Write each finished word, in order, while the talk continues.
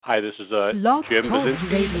Hi, this is Blog Jim Talk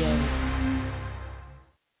Basinski. Radio.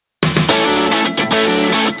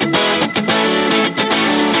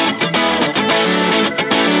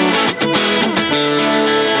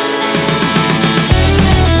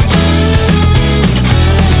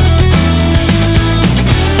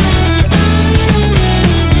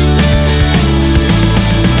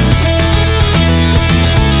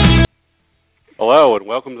 Hello, and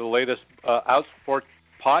welcome to the latest Outsport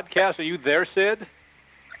podcast. Are you there, Sid?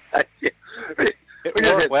 It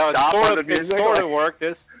worked. Well, it sort of worked.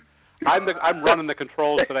 I'm running the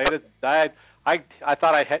controls today. I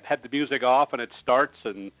thought I had the music off, and it starts,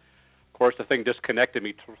 and of course the thing disconnected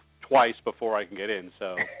me twice before I can get in.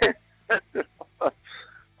 So.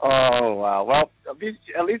 Oh wow! Well, at least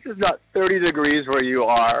it's not 30 degrees where you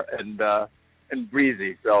are and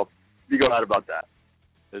breezy. So you go out about that.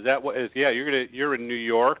 Is that what is? Yeah, you're in New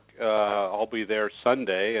York. I'll be there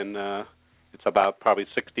Sunday, and it's about probably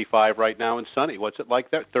 65 right now and sunny. What's it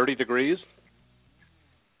like there? 30 degrees?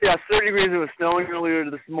 Yeah, 30 degrees. It was snowing earlier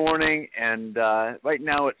this morning, and right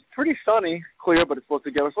now it's pretty sunny, clear. But we're supposed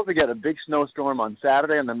to get a big snowstorm on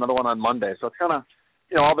Saturday and then another one on Monday. So it's kind of,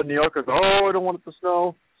 all the New Yorkers. Oh, I don't want it to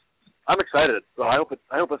snow. I'm excited. So I hope it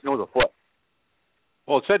snows a foot.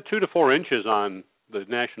 Well, it said 2 to 4 inches on the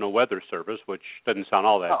National Weather Service, which doesn't sound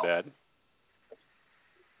all that bad.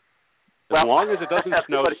 As long as it doesn't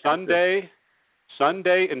snow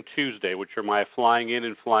Sunday and Tuesday, which are my flying in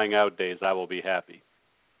and flying out days, I will be happy.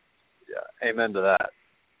 Yeah, amen to that.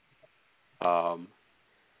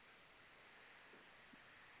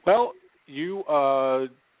 Well,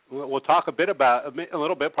 we'll talk a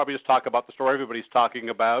little bit, probably just talk about the story everybody's talking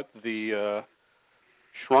about, the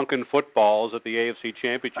shrunken footballs at the AFC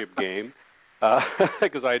Championship game.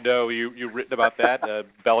 Because I know you've written about that.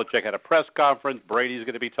 Belichick had a press conference. Brady's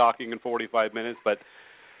going to be talking in 45 minutes. But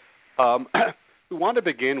we want to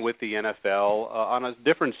begin with the NFL on a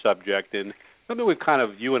different subject, and something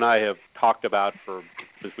you and I have talked about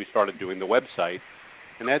since we started doing the website,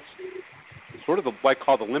 and that's sort of what I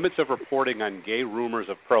call the limits of reporting on gay rumors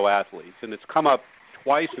of pro athletes. And it's come up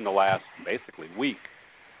twice in the last, basically, week,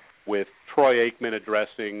 with Troy Aikman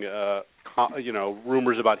addressing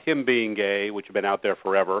rumors about him being gay, which have been out there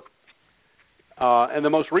forever. And the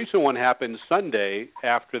most recent one happened Sunday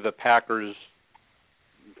after the Packers'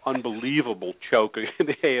 unbelievable choke in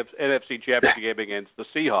the NFC Championship game against the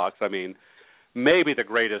Seahawks. I mean, maybe the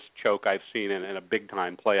greatest choke I've seen in a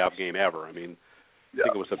big-time playoff game ever. I mean, I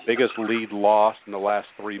think it was the biggest lead lost in the last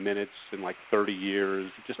 3 minutes in like 30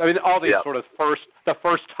 years. All these sort of the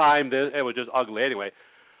first time, it was just ugly. Anyway,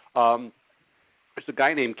 there's a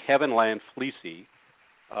guy named Kevin Lanfleece,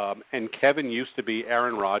 and Kevin used to be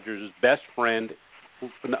Aaron Rodgers' best friend,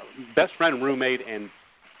 roommate, and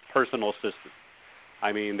personal assistant.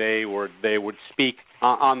 I mean, they would speak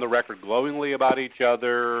on the record glowingly about each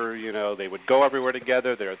other. They would go everywhere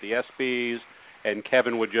together. They're at the ESPYs, and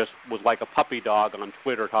Kevin was like a puppy dog on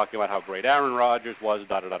Twitter talking about how great Aaron Rodgers was.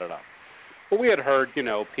 Da-da-da-da-da. Well, we had heard,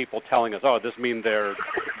 people telling us, oh, this means they're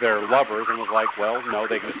lovers, and was like, well, no,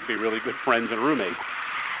 they can just be really good friends and roommates.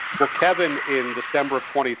 Well, Kevin, in December of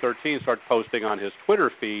 2013, started posting on his Twitter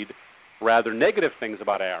feed rather negative things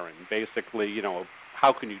about Aaron. Basically,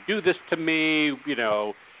 how can you do this to me?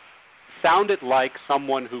 Sounded like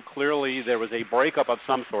someone who clearly there was a breakup of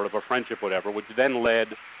some sort of a friendship, whatever, which then led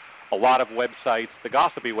a lot of websites, the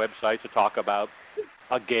gossipy websites, to talk about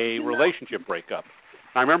a gay relationship breakup.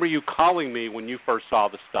 I remember you calling me when you first saw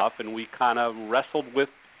the stuff, and we kind of wrestled with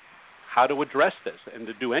how to address this and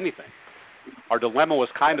to do anything. Our dilemma was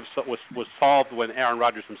was solved when Aaron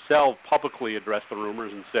Rodgers himself publicly addressed the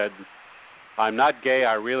rumors and said, "I'm not gay.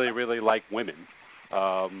 I really, really like women."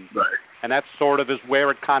 Right. And that sort of is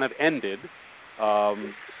where it kind of ended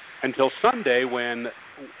until Sunday when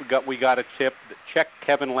we got a tip that checked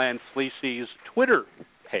Kevin Lanfleece's Twitter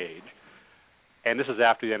page. And this is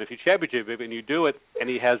after the NFC Championship, and you do it, and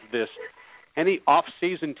he has this, any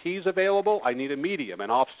off-season tees available? I need a medium.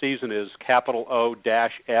 And off-season is capital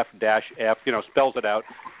O-F-F, spells it out,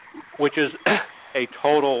 which is a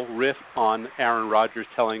total riff on Aaron Rodgers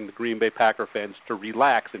telling the Green Bay Packer fans to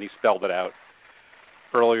relax, and he spelled it out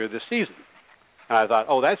earlier this season. And I thought,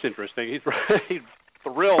 oh, that's interesting. He's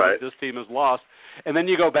thrilled that this team has lost. And then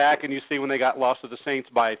you go back and you see when they got lost to the Saints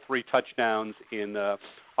by 3 touchdowns in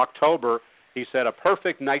October, he said, a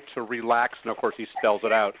perfect night to relax, and, of course, he spells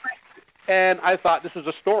it out. And I thought this is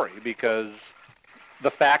a story because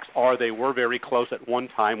the facts are they were very close at one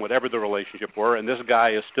time, whatever the relationship were, and this guy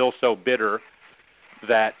is still so bitter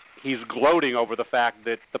that he's gloating over the fact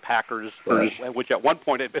that the Packers, which at one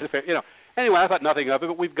point had been, Anyway, I thought nothing of it,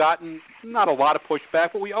 but we've gotten not a lot of pushback,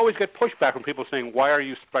 but we always get pushback from people saying, why are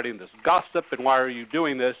you spreading this gossip and why are you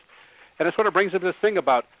doing this? And it sort of brings up this thing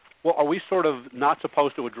about, well, are we sort of not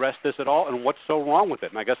supposed to address this at all, and what's so wrong with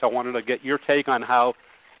it? And I guess I wanted to get your take on how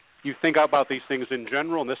you think about these things in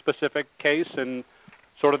general in this specific case and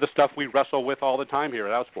sort of the stuff we wrestle with all the time here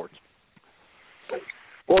at Outsports.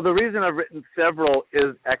 Well, the reason I've written several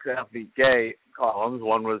is ex-athlete gay columns,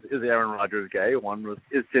 one was, is Aaron Rodgers gay? One was,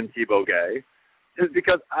 is Tim Tebow gay? Is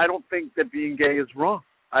because I don't think that being gay is wrong.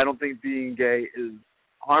 I don't think being gay is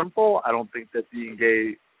harmful. I don't think that being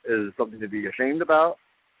gay is something to be ashamed about.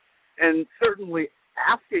 And certainly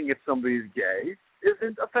asking if somebody's gay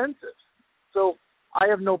isn't offensive. So I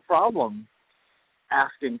have no problem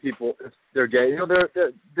asking people if they're gay. You know,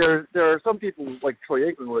 there are some people like Troy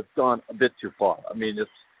Aikman who have gone a bit too far. I mean,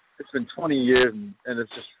 it's been 20 years and it's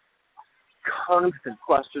just constant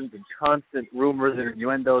questions and constant rumors and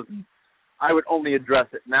innuendos. And I would only address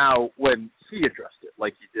it now when he addressed it,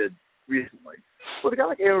 like he did recently. With a guy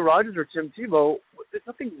like Aaron Rodgers or Tim Tebow, there's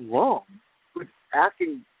nothing wrong with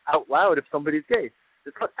asking out loud if somebody's gay.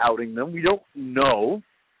 It's not outing them. We don't know.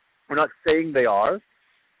 We're not saying they are.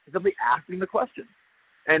 It's simply asking the question.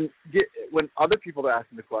 And when other people are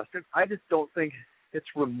asking the question, I just don't think it's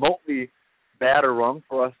remotely bad or wrong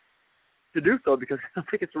for us to do so, because I don't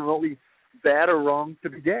think it's remotely bad or wrong to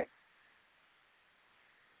be gay.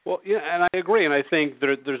 Well, yeah, and I agree, and I think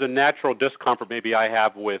there's a natural discomfort maybe I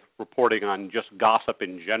have with reporting on just gossip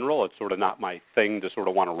in general. It's sort of not my thing to sort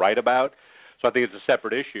of want to write about, so I think it's a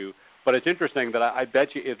separate issue. But it's interesting that I bet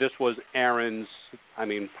you if this was Aaron's, I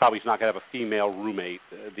mean, probably he's not going to have a female roommate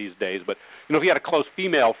these days, but, you know, if he had a close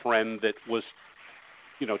female friend that was,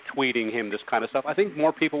 you know, tweeting him this kind of stuff, I think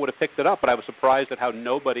more people would have picked it up. But I was surprised at how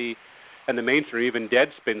nobody in the mainstream, even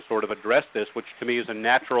Deadspin, sort of addressed this, which to me is a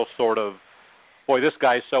natural sort of, boy, this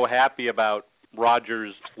guy's so happy about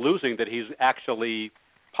Rodgers losing that he's actually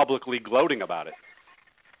publicly gloating about it.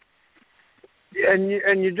 Yeah,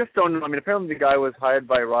 and you just don't know. I mean, apparently the guy was hired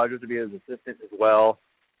by Rodgers to be his assistant as well.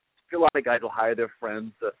 A lot of guys will hire their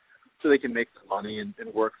friends so they can make some money and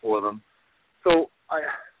work for them. So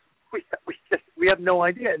we have no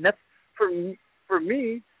idea, and that's for me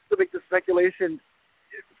to make the speculation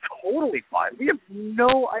totally fine. We have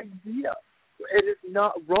no idea. It is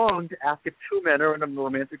not wrong to ask if two men are in a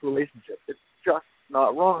romantic relationship. It's just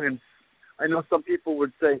not wrong. And I know some people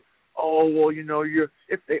would say, oh, well, you know,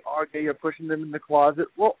 if they are gay, you're pushing them in the closet.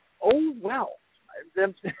 Well,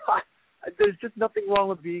 there's just nothing wrong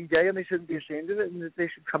with being gay, and they shouldn't be ashamed of it, and that they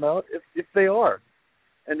should come out if they are.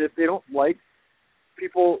 And if they don't like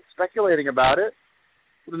people speculating about it,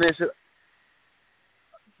 then they should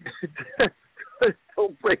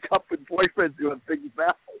don't break up with boyfriends who have big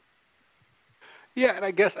mouths. Yeah, and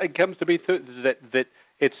I guess it comes to be that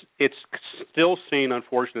it's still seen,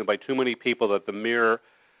 unfortunately, by too many people that the mere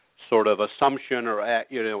sort of assumption or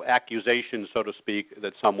accusation, so to speak,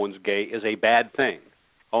 that someone's gay is a bad thing.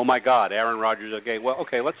 Oh my God, Aaron Rodgers is gay. Well,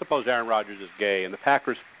 okay, let's suppose Aaron Rodgers is gay, and the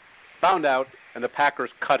Packers found out, and the Packers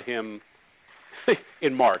cut him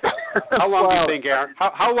in March. How long do you think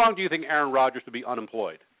How long do you think Aaron Rodgers would be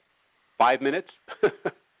unemployed? 5 minutes?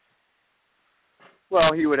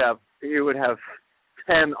 Well, he would have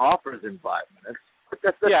 10 offers in 5 minutes.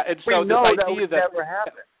 Yeah, and so we know this idea that would never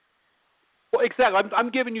happen. Well, exactly.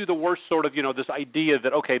 I'm giving you the worst sort of, this idea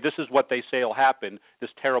that, okay, this is what they say will happen, this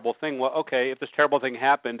terrible thing. Well, okay, if this terrible thing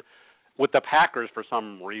happened with the Packers for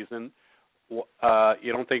some reason, you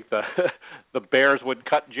don't think the Bears would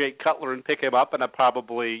cut Jake Cutler and pick him up and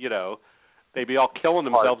probably, they'd be all killing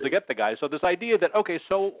themselves to get the guy. So this idea that, okay,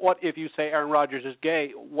 so what if you say Aaron Rodgers is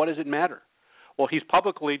gay? What does it matter? Well, he's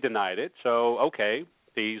publicly denied it, so, okay,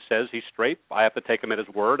 he says he's straight. I have to take him at his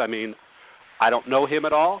word. I mean, I don't know him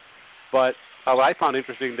at all, but what I found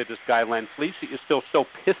interesting that this guy, Len Fleece, is still so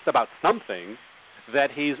pissed about something that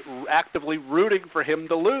he's actively rooting for him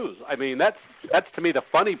to lose. I mean, that's to me the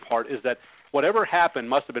funny part, is that whatever happened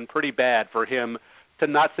must have been pretty bad for him to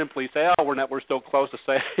not simply say, oh, we're still close, to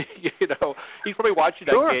say, he's probably watching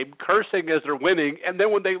that game, cursing as they're winning, and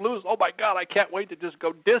then when they lose, oh, my God, I can't wait to just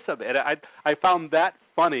go diss them. And I found that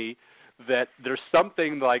funny, that there's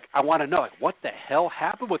something like, I want to know, like, what the hell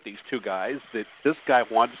happened with these two guys that this guy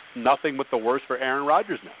wants nothing but the worst for Aaron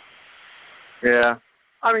Rodgers now. Yeah.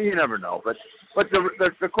 I mean, you never know. But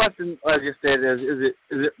the question, as you stated, is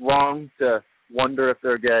it wrong to wonder if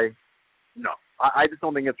they're gay? No. I just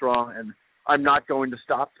don't think it's wrong, and I'm not going to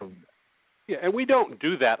stop doing that. Yeah, and we don't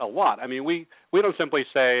do that a lot. I mean, we don't simply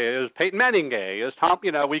say, is Peyton Manning gay? Is Tom,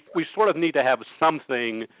 we sort of need to have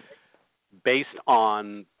something based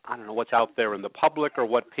on, I don't know, what's out there in the public or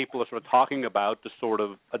what people are sort of talking about to sort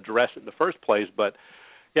of address it in the first place. But,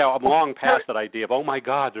 yeah, I'm long past that idea of, oh, my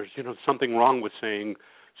God, there's, something wrong with saying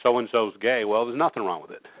so-and-so's gay. Well, there's nothing wrong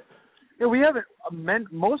with it. Yeah, we haven't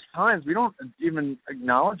most times we don't even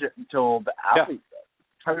acknowledge it until the athlete does.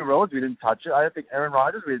 Terry Rhodes, we didn't touch it. I think Aaron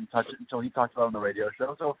Rodgers, we didn't touch it until he talked about it on the radio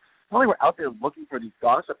show. So it's not like we're out there looking for these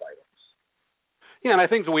gossip items. Yeah, and I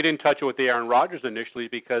think that we didn't touch it with the Aaron Rodgers initially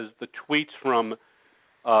because the tweets from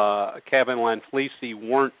Kevin Lanfleece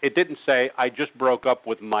weren't. It didn't say I just broke up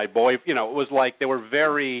with my boy. It was like they were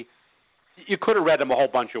very. You could have read them a whole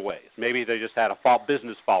bunch of ways. Maybe they just had a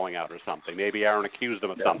business falling out or something. Maybe Aaron accused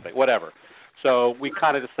them of something, whatever. So we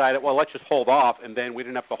kind of decided, well, let's just hold off, and then we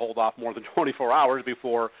didn't have to hold off more than 24 hours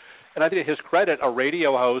before. And I think to his credit, a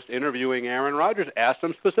radio host interviewing Aaron Rodgers asked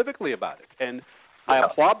him specifically about it. And I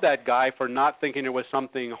applaud that guy for not thinking there was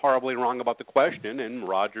something horribly wrong about the question, and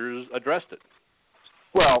Rodgers addressed it.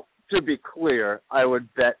 Well, to be clear, I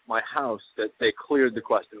would bet my house that they cleared the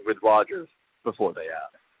question with Rodgers before they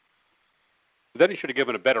asked. Then he should have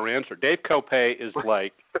given a better answer. Dave Kopay is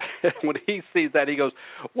like, when he sees that, he goes,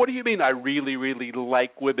 what do you mean I really, really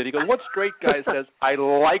like women? He goes, what straight guy says, I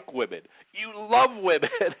like women? You love women.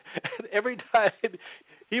 And every time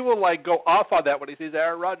he will, go off on that when he sees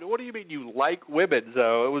Aaron Rodgers. What do you mean you like women?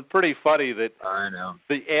 So it was pretty funny that I know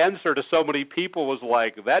the answer to so many people was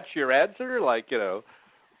like, that's your answer?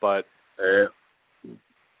 But it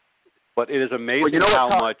is amazing how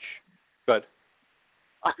much. But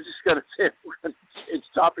I was just going to say, we're going to change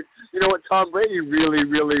topic. You know what Tom Brady really,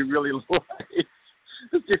 really, really likes?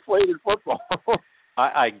 It's deflated football.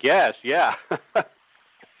 I guess, yeah.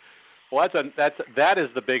 Well, that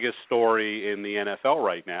is the biggest story in the NFL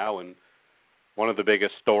right now, and one of the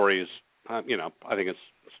biggest stories. I think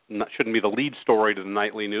shouldn't be the lead story to the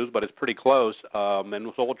nightly news, but it's pretty close.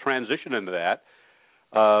 And so we'll transition into that.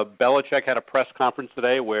 Belichick had a press conference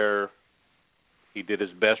today where he did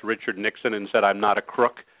his best Richard Nixon and said, I'm not a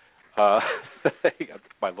crook. My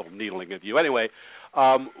little needling of you. Anyway,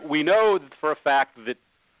 we know for a fact that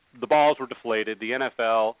the balls were deflated. The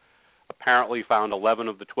NFL apparently found 11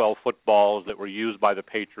 of the 12 footballs that were used by the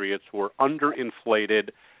Patriots were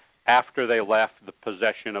underinflated after they left the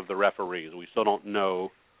possession of the referees. We still don't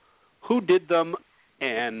know who did them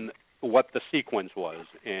and what the sequence was.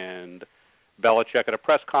 And Belichick at a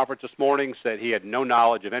press conference this morning said he had no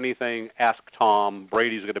knowledge of anything. Ask Tom.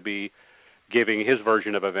 Brady's going to be giving his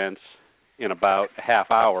version of events in about a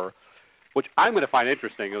half hour, which I'm going to find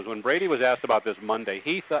interesting. It was when Brady was asked about this Monday,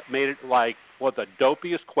 he made it like the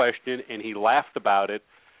dopiest question, and he laughed about it.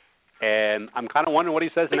 And I'm kind of wondering what he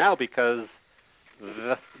says now because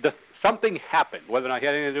something happened. Whether or not he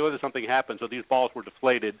had anything to do with it, something happened, so these balls were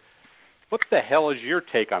deflated. What the hell is your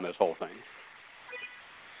take on this whole thing?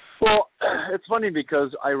 Well, it's funny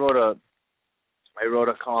because I wrote a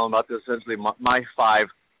column about this, essentially my 5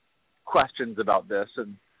 questions about this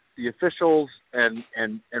and the officials and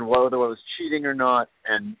whether it was cheating or not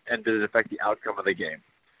and did it affect the outcome of the game.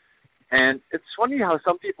 And it's funny how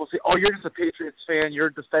some people say, oh, you're just a Patriots fan,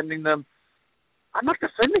 you're defending them. I'm not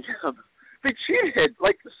defending them. They cheated.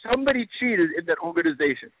 Somebody cheated in that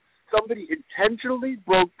organization. Somebody intentionally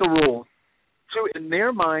broke the rules to, in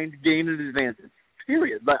their mind, gain an advantage.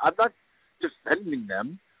 Period. I'm not defending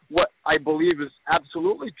them. What I believe is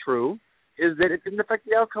absolutely true is that it didn't affect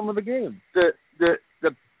the outcome of the game. The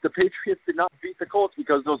Patriots did not beat the Colts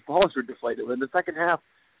because those balls were deflated. In the second half,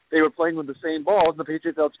 they were playing with the same balls, and the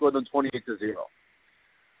Patriots outscored them 28-0.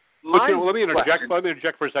 Let me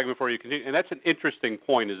interject for a second before you continue. And that's an interesting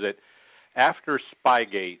point. Is that after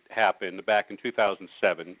Spygate happened back in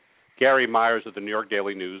 2007, Gary Myers of the New York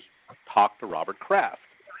Daily News talked to Robert Kraft.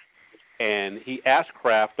 And he asked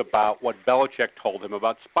Kraft about what Belichick told him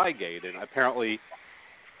about Spygate. And apparently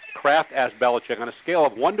Kraft asked Belichick, on a scale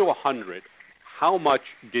of 1 to 100, how much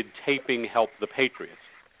did taping help the Patriots?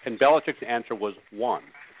 And Belichick's answer was 1.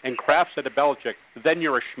 And Kraft said to Belichick, then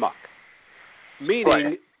you're a schmuck.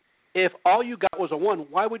 Meaning, if all you got was a 1,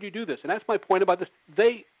 why would you do this? And that's my point about this.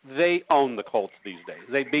 They own the Colts these days.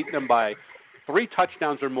 They beat them by 3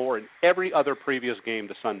 touchdowns or more in every other previous game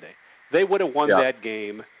to Sunday. They would have won that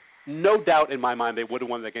game. No doubt in my mind they would have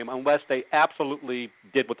won that game unless they absolutely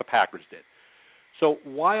did what the Packers did. So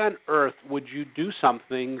why on earth would you do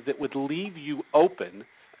something that would leave you open,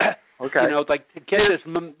 to get this,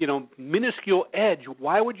 minuscule edge?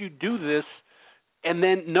 Why would you do this? And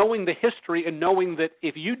then knowing the history and knowing that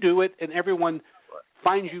if you do it and everyone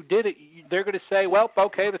finds you did it, they're going to say, well,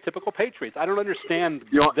 okay, the typical Patriots. I don't understand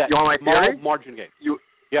that you want my theory? Margin game. You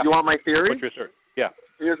want my theory? What's your theory? Yeah.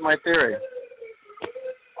 Here's my theory.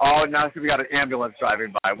 Oh, now we got an ambulance driving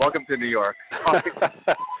by. Welcome to New York.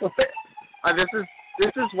 This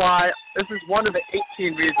is one of the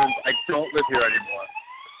 18 reasons I don't live here anymore.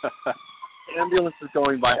 Ambulance is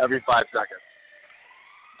going by every 5 seconds.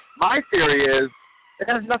 My theory is it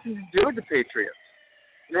has nothing to do with the Patriots.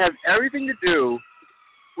 It has everything to do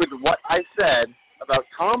with what I said about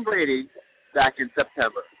Tom Brady back in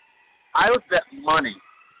September. I would bet money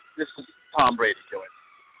this is Tom Brady doing.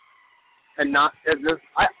 And not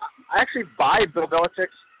I actually buy Bill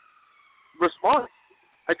Belichick's response.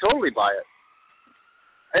 I totally buy it.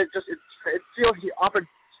 It feels he offered,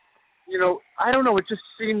 I don't know, it just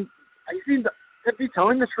seemed to be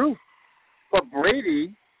telling the truth. But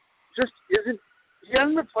Brady just he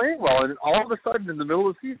hasn't been playing well, and all of a sudden in the middle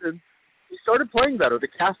of the season, he started playing better. The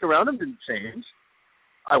cast around him didn't change.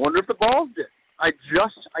 I wonder if the balls did. I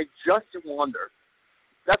just wonder.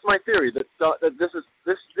 That's my theory, that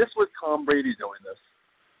this was Tom Brady doing this,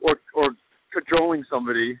 or cajoling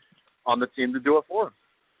somebody on the team to do it for him.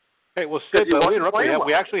 Hey, well, Sid,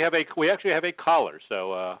 we actually have a caller.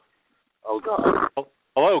 So, oh God.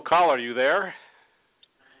 Hello, caller, are you there?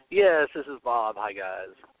 Yes, this is Bob. Hi,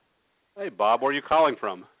 guys. Hey, Bob, where are you calling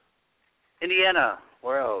from? Indiana.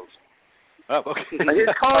 Where else? Oh, okay.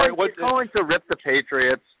 He's calling to rip the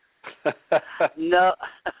Patriots. No.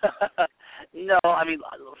 No, I mean,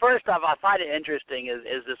 first off, I find it interesting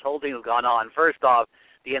as this whole thing has gone on. First off,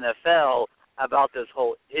 the NFL about this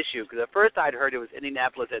whole issue, because at first I'd heard it was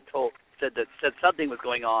Indianapolis that said something was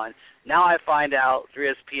going on. Now I find out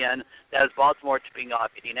through ESPN that it was Baltimore tipping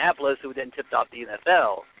off Indianapolis, who then tipped off the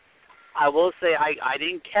NFL. I will say I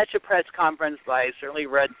didn't catch a press conference, but I certainly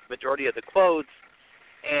read the majority of the quotes,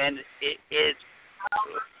 and it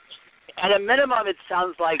at a minimum, it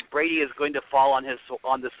sounds like Brady is going to fall on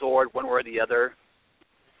the sword one way or the other.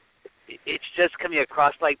 It's just coming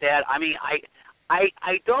across like that. I mean,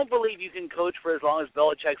 I don't believe you can coach for as long as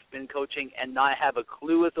Belichick's been coaching and not have a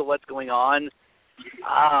clue as to what's going on.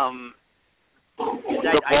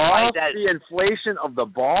 The inflation of the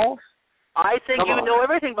balls? I think know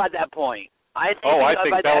everything by that point. I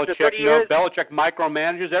think Belichick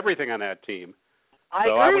micromanages everything on that team. I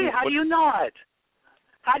agree. How do you not?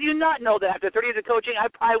 How do you not know that? After 30 years of coaching, I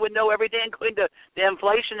probably would know everything, including the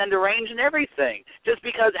inflation and the range and everything. Just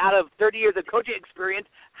because out of 30 years of coaching experience,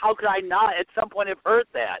 how could I not at some point have heard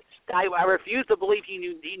that? I refuse to believe he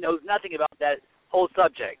knows nothing about that whole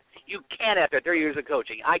subject. You can't after 30 years of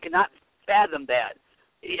coaching. I cannot fathom that.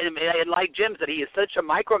 And like Jim said, he is such a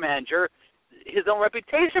micromanager, his own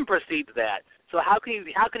reputation precedes that. So how can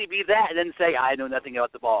he be that and then say, I know nothing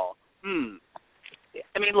about the ball?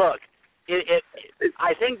 I mean, look.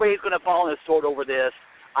 I think Brady's going to fall on his sword over this.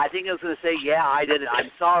 I think he's going to say, yeah, I did it. I'm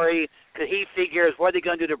sorry, because he figures, what are they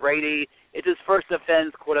going to do to Brady? It's his first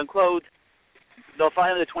offense, quote unquote. They'll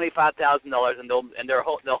fine him the $25,000, and they'll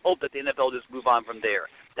hope that the NFL will just move on from there.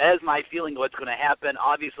 That is my feeling of what's going to happen.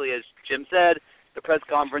 Obviously, as Jim said, the press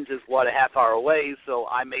conference is a half hour away, so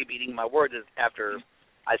I may be eating my words after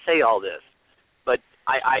I say all this. But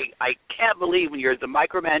I can't believe when you're the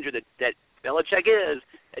micromanager that Belichick is,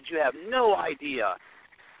 that you have no idea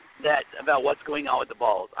about what's going on with the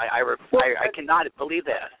balls. I cannot believe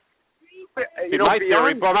that. My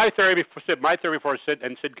theory before Sid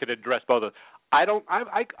and Sid could address both of them.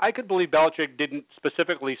 I could believe Belichick didn't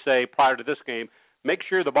specifically say prior to this game, make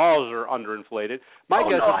sure the balls are underinflated. My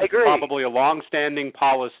guess is it's probably a long-standing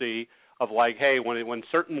policy of like, hey, when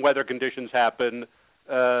certain weather conditions happen,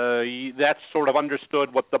 that's sort of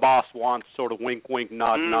understood what the boss wants, sort of wink, wink,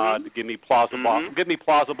 nod, nod, give me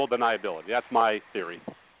plausible deniability. That's my theory.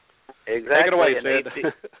 Exactly. Take it away, Sid.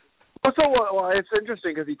 Well, it's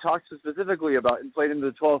interesting because he talks specifically about inflating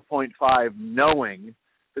the 12.5, knowing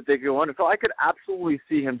that they go under. So I could absolutely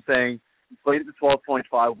see him saying, inflate it to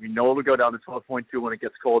 12.5. We know it'll go down to 12.2 when it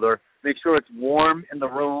gets colder. Make sure it's warm in the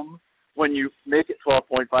room when you make it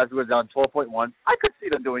 12.5, so it goes down to 12.1. I could see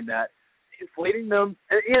them doing that. Inflating them,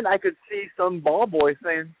 and I could see some ball boy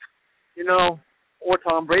saying, or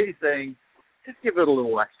Tom Brady saying, just give it a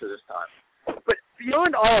little extra this time. But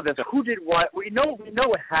beyond all of this, who did what? We know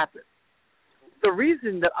what happened. The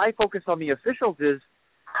reason that I focus on the officials is,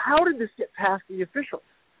 how did this get past the officials?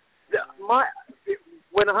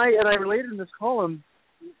 When I related in this column,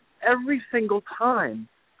 every single time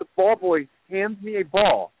the ball boy hands me a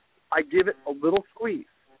ball, I give it a little squeeze.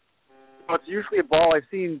 It's usually a ball I've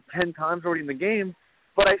seen 10 times already in the game,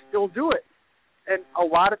 but I still do it. And a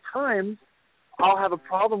lot of times, I'll have a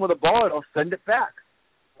problem with a ball and I'll send it back.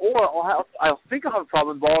 Or I'll think I'll have a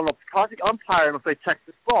problem with the ball and I'll talk to the umpire and I'll say, check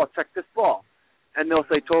this ball. And they'll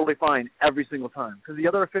say, totally fine, every single time. Because the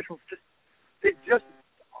other officials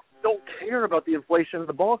don't care about the inflation of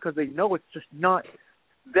the ball because they know it's just not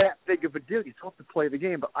that big of a deal. You still have to play the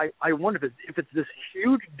game. But I wonder if it's this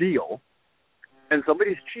huge deal and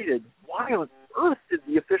somebody's cheated, why on earth did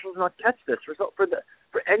the officials not catch this?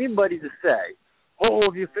 For anybody to say,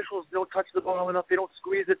 oh, the officials don't touch the ball enough, they don't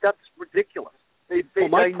squeeze it, that's ridiculous.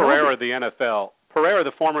 Mike Pereira, the NFL,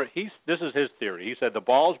 the former, this is his theory. He said the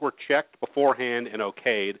balls were checked beforehand and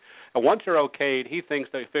okayed, and once they're okayed, he thinks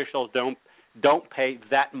the officials don't pay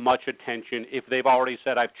that much attention if they've already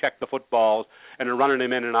said, I've checked the footballs, and they're running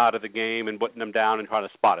them in and out of the game and putting them down and trying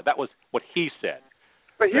to spot it. That was what he said.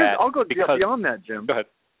 But I'll go beyond that, Jim. Go ahead.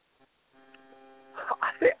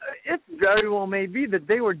 It very well may be that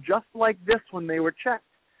they were just like this when they were checked.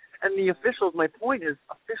 And the officials, my point is,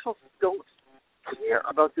 officials don't care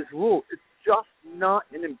about this rule. It's just not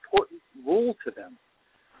an important rule to them.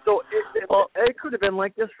 So it could have been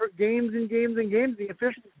like this for games and games and games. The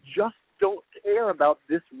officials just don't care about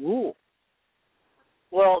this rule.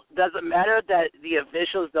 Well, does it matter that the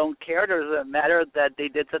officials don't care, or does it matter that they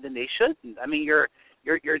did something they shouldn't? I mean,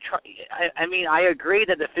 I mean, I agree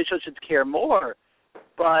that the officials should care more,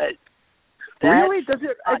 but really, does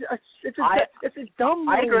it? It's a dumb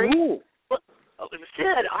rule.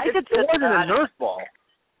 Sid, I could sit. It wasn't a nurse ball.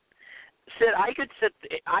 Sid, I could.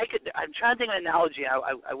 I'm trying to think of an analogy.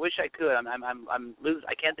 I wish I could. I'm losing.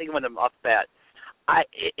 I can't think of one off the bat.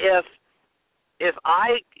 If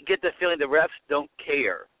I get the feeling the refs don't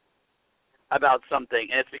care about something,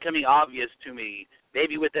 and it's becoming obvious to me,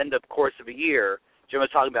 maybe within the course of a year. Jim was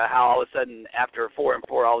talking about how all of a sudden, after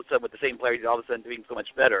 4-4, all of a sudden with the same players, all of a sudden doing so much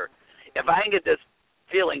better. If I can get this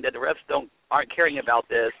feeling that the refs aren't caring about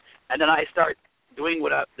this, and then I start doing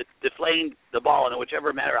deflating the ball in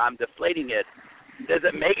whichever manner I'm deflating it, does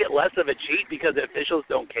it make it less of a cheat because the officials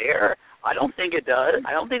don't care? I don't think it does.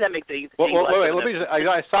 I don't think that makes things wait,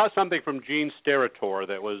 I saw something from Gene Steratore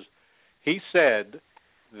that was, he said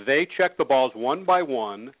they check the balls one by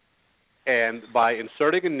one and by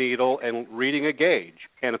inserting a needle and reading a gauge.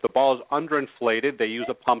 And if the ball is underinflated, they use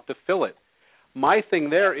a pump to fill it. My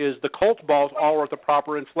thing there is the Colts balls all were at the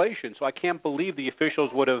proper inflation, so I can't believe the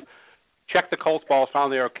officials would have checked the Colts balls,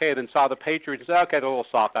 found they're okay, then saw the Patriots and said, okay, they're a little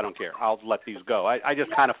soft, I don't care, I'll let these go. I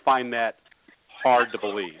just kind of find that hard to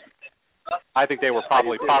believe. I think they were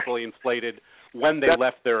probably properly inflated when they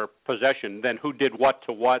left their possession. Then who did what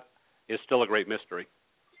to what is still a great mystery.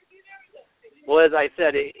 Well, as I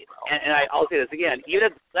said, I'll say this again,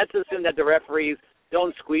 let's assume that the referees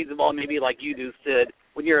don't squeeze the ball maybe like you do, Sid,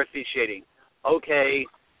 when you're officiating. Okay,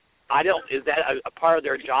 is that a part of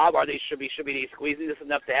their job? Should be they squeezing this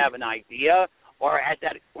enough to have an idea? Or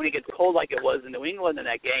when it gets cold like it was in New England in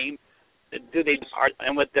that game, and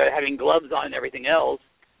with having gloves on and everything else,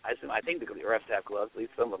 I think the refs have gloves, at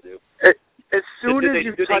least some of them do. As soon as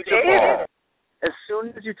you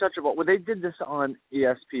touch a ball, well, they did this on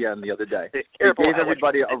ESPN the other day. They gave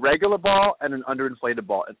everybody a regular ball and an underinflated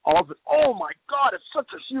ball, and all of it. Oh my God, it's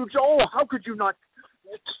such a huge! Oh, how could you not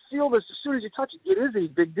feel this as soon as you touch it? It is a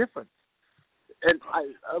big difference. And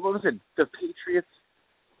listen, the Patriots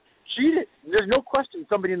cheated. There's no question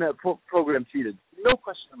somebody in that program cheated. No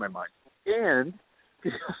question in my mind. And the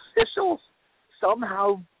officials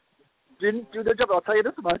somehow didn't do their job. I'll tell you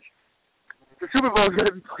this much. The Super Bowl is going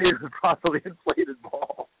to be played with a properly inflated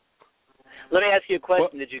ball. Let me ask you a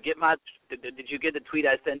question. Did you get the tweet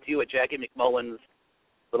I sent to you with Jackie McMullen's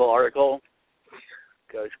little article?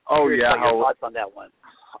 Oh yeah. Your thoughts on that one?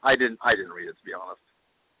 I didn't read it, to be honest.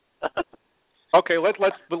 Okay, let's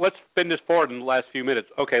spin this forward in the last few minutes.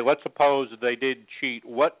 Okay, let's suppose they did cheat.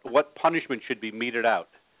 What punishment should be meted out,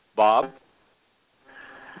 Bob?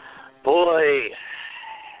 Boy,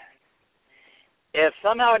 if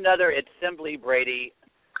somehow or another it's simply Brady,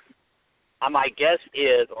 my guess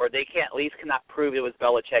is, or they cannot prove it was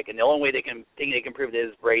Belichick, and the only way they can prove it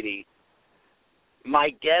is Brady. My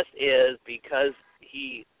guess is because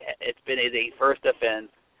it's been a first offense.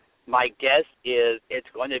 My guess is it's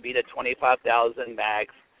going to be the $25,000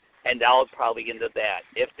 max, and that'll probably end up that.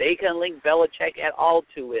 If they can link Belichick at all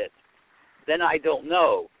to it, then I don't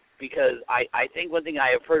know, because I think one thing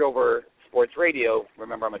I have heard over sports radio,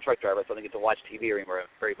 remember I'm a truck driver, so I don't get to watch TV anymore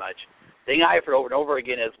very much. The thing I've heard over and over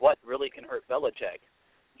again is what really can hurt Belichick.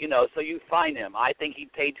 So you fine him. I think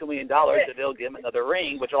he'd pay $2 million if they'll give him another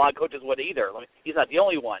ring, which a lot of coaches would either. He's not the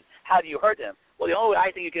only one. How do you hurt him? Well, the only way I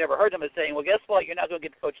think you can ever hurt him is saying, well, guess what? You're not going to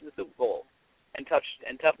get to coach in the Super Bowl and tough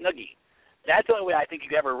noogie. That's the only way I think you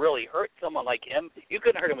can ever really hurt someone like him. You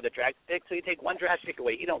couldn't hurt him with a draft pick, so you take one draft pick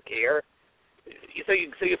away. He don't care. So you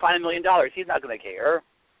find $1 million. He's not going to care.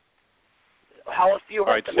 How else do you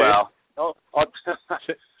hurt him? Well,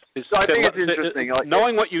 So I think it's interesting.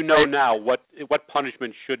 Knowing what you know now, what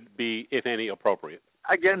punishment should be, if any, appropriate?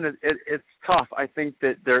 Again, it's tough. I think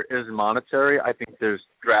that there is monetary. I think there's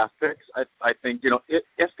draft picks. I think,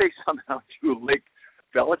 if they somehow do link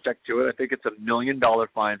Belichick to it, I think it's $1 million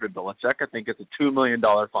fine for Belichick. I think it's a $2 million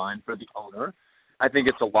fine for the owner. I think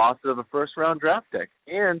it's a loss of a first-round draft pick.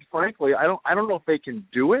 And frankly, I don't know if they can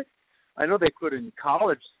do it. I know they could in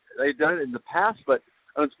college. They've done it in the past, but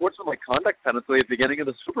unfortunately, conduct penalty at the beginning of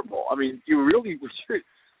the Super Bowl. I mean,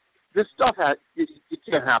 this stuff it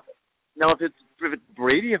can't happen. Now, if it's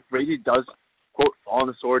Brady, if Brady does, quote, fall on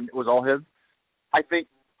the sword and it was all him, I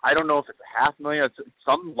don't know if it's $500,000, it's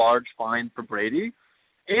some large fine for Brady.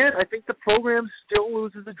 And I think the program still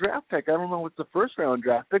loses a draft pick. I don't know if it's a first-round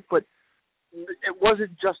draft pick, but it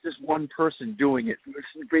wasn't just this one person doing it.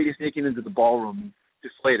 Brady sneaking into the ballroom,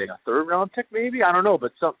 deflating a third-round pick, maybe? I don't know,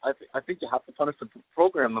 but I think you have to punish the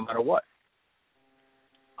program no matter what.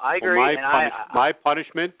 I agree. My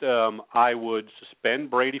punishment, I would suspend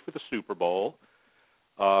Brady for the Super Bowl,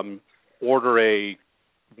 order a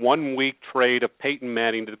 1-week trade of Peyton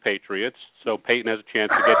Manning to the Patriots, so Peyton has a chance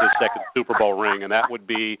to get his second Super Bowl ring, and that would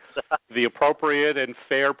be the appropriate and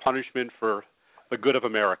fair punishment for the good of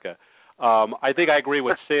America. I think I agree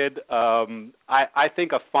with Sid. I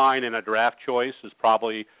think a fine and a draft choice is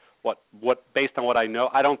probably what based on what I know.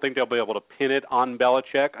 I don't think they'll be able to pin it on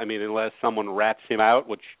Belichick. I mean, unless someone rats him out,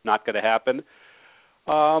 which is not going to happen.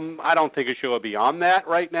 I don't think it should go beyond that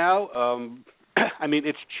right now. I mean,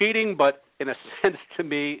 it's cheating, but in a sense, to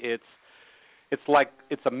me, it's like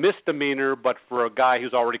it's a misdemeanor, but for a guy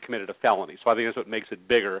who's already committed a felony. So I think that's what makes it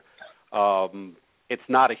bigger. It's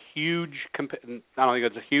not a huge. I don't think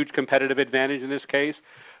it's a huge competitive advantage in this case,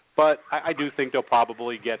 but I do think they'll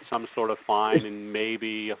probably get some sort of fine and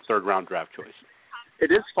maybe a third-round draft choice.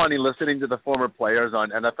 It is funny listening to the former players on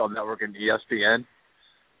NFL Network and ESPN.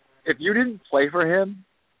 If you didn't play for him,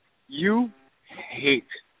 you hate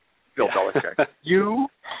Bill Belichick. You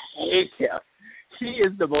hate him. He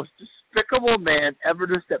is the most despicable man ever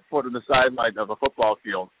to step foot on the sideline of a football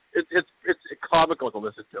field. It's comical to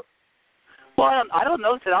listen to. Well, I don't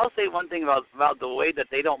know, Sid. I'll say one thing about the way that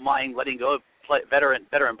they don't mind letting go of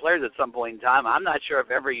veteran players at some point in time. I'm not sure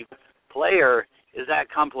if every player is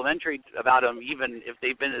that complimentary about them, even if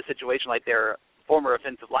they've been in a situation like their former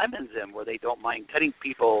offensive lineman's in, where they don't mind cutting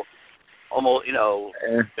people almost,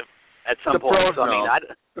 at some point.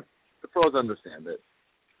 So, the pros understand it.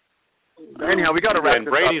 Anyhow, we got to wrap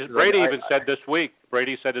this up. Brady even said this week.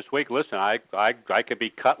 Brady said this week, listen, I could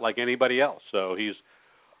be cut like anybody else. So he's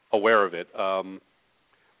aware of it.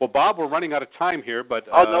 Well, Bob, we're running out of time here, but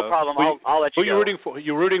no problem. I'll let you go. Who are you rooting for? Are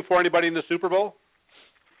you rooting for anybody in the Super Bowl?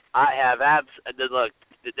 I have look.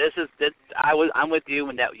 I'm with you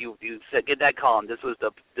when that you said get that column. This is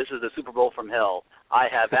the Super Bowl from hell. I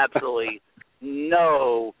have absolutely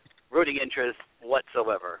no rooting interest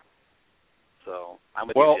whatsoever. So I'm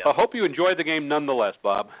with you. Well, I hope you enjoyed the game nonetheless,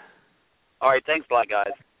 Bob. All right, thanks a lot,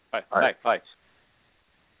 guys. All right. Bye.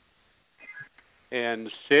 And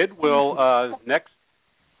Sid will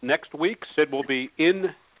next week. Sid will be in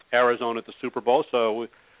Arizona at the Super Bowl. So,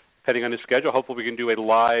 depending on his schedule, hopefully we can do a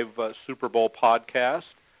live Super Bowl podcast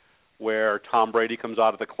where Tom Brady comes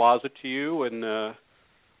out of the closet to you and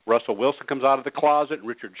Russell Wilson comes out of the closet.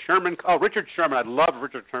 Richard Sherman. Oh, Richard Sherman. I'd love if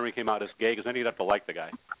Richard Sherman came out as gay because then you'd have to like the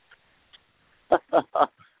guy.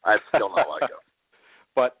 I still don't like him.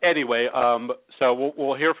 But anyway, so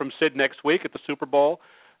we'll hear from Sid next week at the Super Bowl.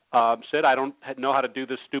 Sid, I don't know how to do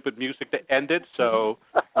this stupid music to end it, so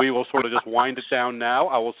we will sort of just wind it down now.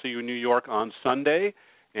 I will see you in New York on Sunday,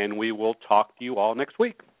 and we will talk to you all next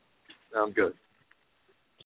week. Sounds good.